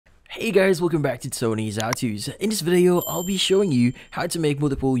Hey guys, welcome back to Tony's How-Tos. In this video, I'll be showing you how to make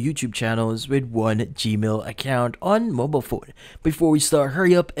multiple YouTube channels with one Gmail account on mobile phone. Before we start,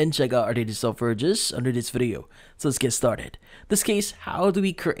 hurry up and check out our latest software just under this video. So let's get started. In this case, how do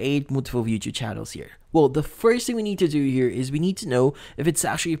we create multiple YouTube channels here? Well, the first thing we need to do here is we need to know if it's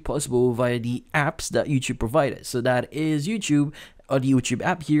actually possible via the apps that YouTube provided. So that is YouTube, or the YouTube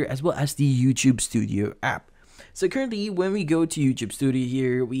app here, as well as the YouTube Studio app. So currently, when we go to YouTube Studio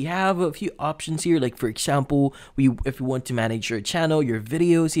here, we have a few options here. Like for example, if you want to manage your channel, your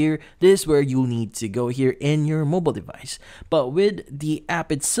videos here, this is where you'll need to go here in your mobile device. But with the app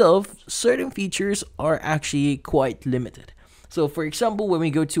itself, certain features are actually quite limited. So for example, when we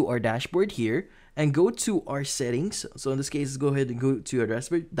go to our dashboard here and go to our settings, so in this case, let's go ahead and go to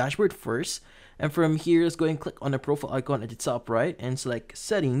our dashboard first. And from here, let's go and click on the profile icon at the top right and select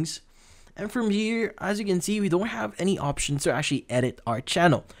settings. And from here, as you can see, we don't have any options to actually edit our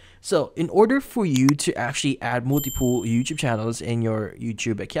channel. So in order for you to actually add multiple YouTube channels in your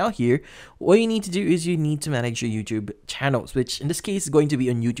YouTube account here, what you need to do is you need to manage your YouTube channels, which in this case is going to be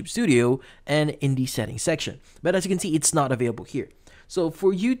on YouTube Studio and in the settings section. But as you can see, it's not available here. So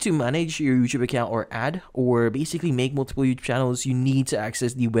for you to manage your YouTube account or add or basically make multiple YouTube channels, you need to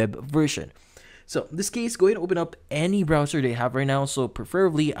access the web version. So in this case, go ahead and open up any browser they have right now. So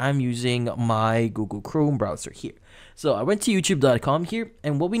preferably, I'm using my Google Chrome browser here. So I went to youtube.com here,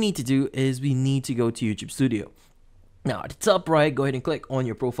 and what we need to do is we need to go to YouTube Studio. Now at the top right, go ahead and click on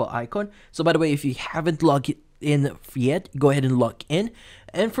your profile icon. So by the way, if you haven't logged in yet, go ahead and log in.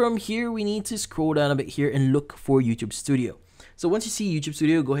 And from here, we need to scroll down a bit here and look for YouTube Studio. So once you see YouTube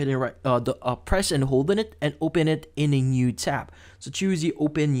Studio, go ahead and press and hold on it and open it in a new tab. So choose the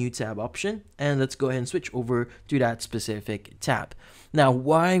Open New Tab option, and let's go ahead and switch over to that specific tab. Now,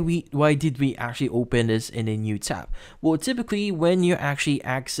 why did we actually open this in a new tab? Well, typically when you actually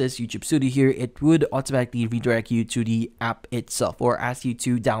access YouTube Studio here, it would automatically redirect you to the app itself or ask you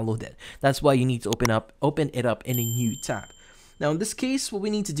to download it. That's why you need to open it up in a new tab. Now in this case, what we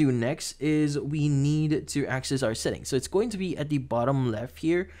need to do next is we need to access our settings. So it's going to be at the bottom left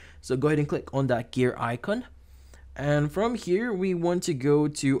here. So go ahead and click on that gear icon. And from here, we want to go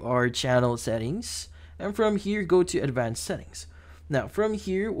to our channel settings. And from here, go to advanced settings. Now from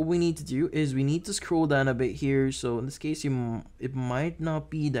here, what we need to do is we need to scroll down a bit here. So in this case, it might not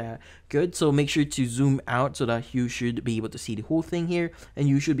be that good. So make sure to zoom out so that you should be able to see the whole thing here. And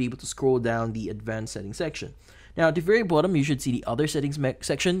you should be able to scroll down the advanced settings section. Now at the very bottom, you should see the other settings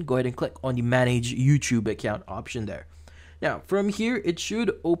section. Go ahead and click on the manage YouTube account option there. Now from here, it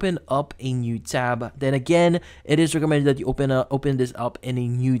should open up a new tab. Then again, it is recommended that you open this up in a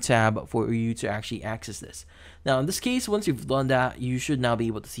new tab for you to actually access this. Now in this case, once you've done that, you should now be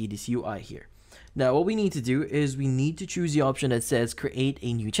able to see this UI here. Now what we need to do is we need to choose the option that says create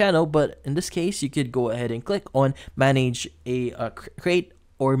a new channel, but in this case, you could go ahead and click on manage a create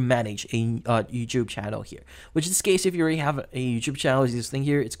or manage a YouTube channel here, which in this case, if you already have a YouTube channel, this thing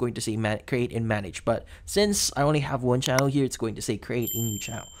here, it's going to say create and manage. But since I only have one channel here, it's going to say create a new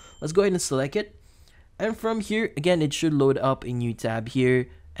channel. Let's go ahead and select it. And from here, again, it should load up a new tab here,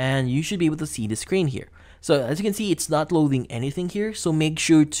 and you should be able to see the screen here. So as you can see, it's not loading anything here. So make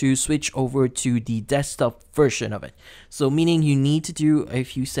sure to switch over to the desktop version of it. So meaning you need to do a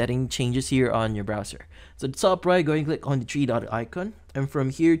few setting changes here on your browser. So at the top right, go ahead and click on the three dot icon. And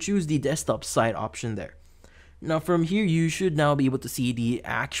from here, choose the desktop side option there. Now from here, you should now be able to see the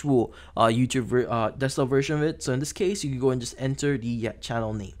actual YouTube desktop version of it. So in this case, you can go and just enter the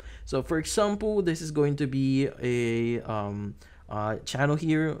channel name. So for example, this is going to be a channel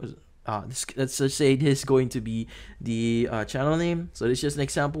here. Let's just say this is going to be the channel name. So this is just an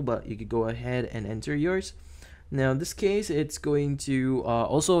example, but you could go ahead and enter yours. Now in this case, it's going to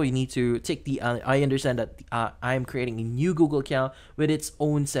also you need to take the I understand that I'm creating a new Google account with its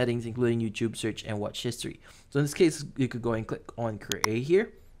own settings, including YouTube search and watch history. So in this case, you could go and click on create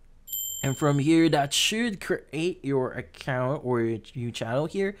here. And from here, that should create your account or your new channel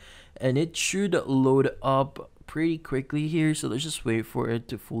here, and it should load up pretty quickly here. So let's just wait for it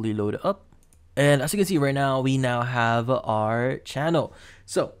to fully load up. And as you can see right now, we now have our channel.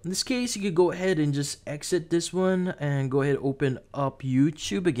 So in this case, you could go ahead and just exit this one and go ahead and open up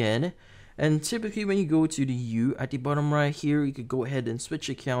YouTube again. And typically when you go to the U at the bottom right here, you could go ahead and switch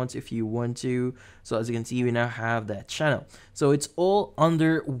accounts if you want to. So as you can see, we now have that channel. So it's all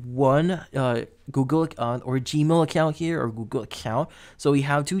under one Google account or Gmail account here, or Google account. So we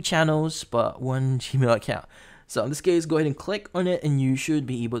have two channels, but one Gmail account. So in this case, go ahead and click on it and you should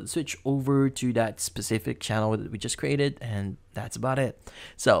be able to switch over to that specific channel that we just created, and that's about it.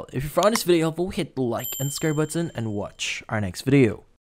 So if you found this video helpful, hit the like and subscribe button and watch our next video.